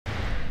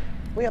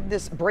We have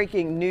this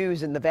breaking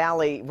news in the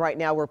valley right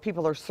now where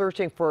people are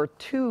searching for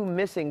two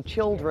missing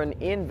children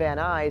in Van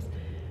Nuys.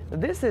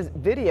 This is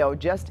video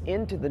just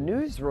into the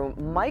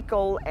newsroom.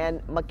 Michael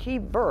and Makiy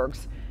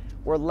Burks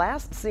were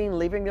last seen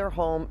leaving their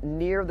home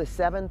near the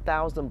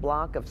 7,000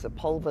 block of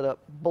Sepulveda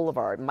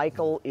Blvd.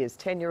 Michael is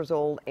 10 years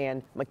old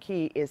and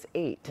Makiy is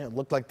 8. Yeah, it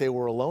looked like they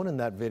were alone in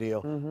that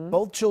video.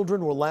 Both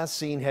children were last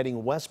seen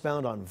heading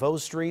westbound on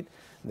Vose Street.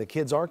 The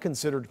kids are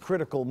considered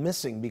critical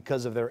missing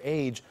because of their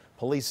age.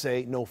 Police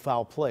say no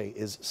foul play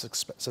is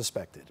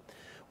suspected.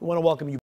 We want to welcome you